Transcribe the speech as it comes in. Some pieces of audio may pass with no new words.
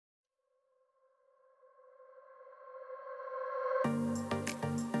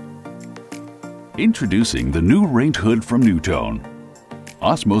Introducing the new range hood from NuTone.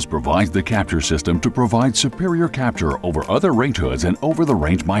 Osmos provides the capture system to provide superior capture over other range hoods and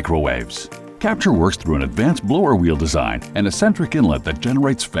over-the-range microwaves. Capture works through an advanced blower wheel design and a centric inlet that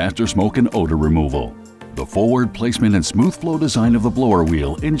generates faster smoke and odor removal. The forward placement and smooth flow design of the blower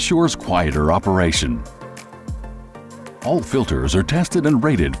wheel ensures quieter operation. All filters are tested and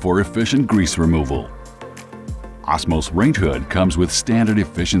rated for efficient grease removal. Osmos range hood comes with standard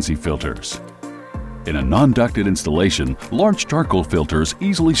efficiency filters. In a non-ducted installation, large charcoal filters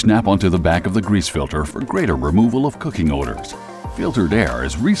easily snap onto the back of the grease filter for greater removal of cooking odors. Filtered air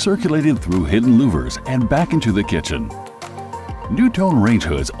is recirculated through hidden louvers and back into the kitchen. NuTone range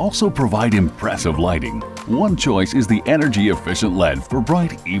hoods also provide impressive lighting. One choice is the energy-efficient LED for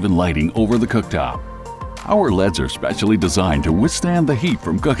bright, even lighting over the cooktop. Our LEDs are specially designed to withstand the heat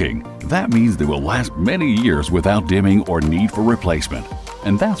from cooking. That means they will last many years without dimming or need for replacement.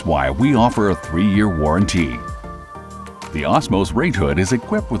 And that's why we offer a 3-year warranty. The Osmos range hood is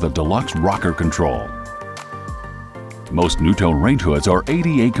equipped with a deluxe rocker control. Most NuTone range hoods are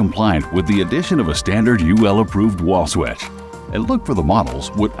ADA compliant with the addition of a standard UL-approved wall switch. And look for the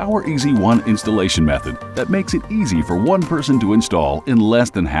models with our Easy One installation method that makes it easy for one person to install in less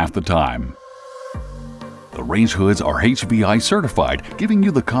than half the time. The range hoods are HVI certified, giving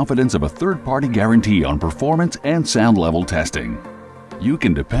you the confidence of a third-party guarantee on performance and sound level testing. You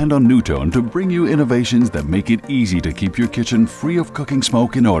can depend on NuTone to bring you innovations that make it easy to keep your kitchen free of cooking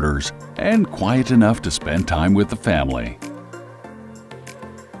smoke and odors and quiet enough to spend time with the family.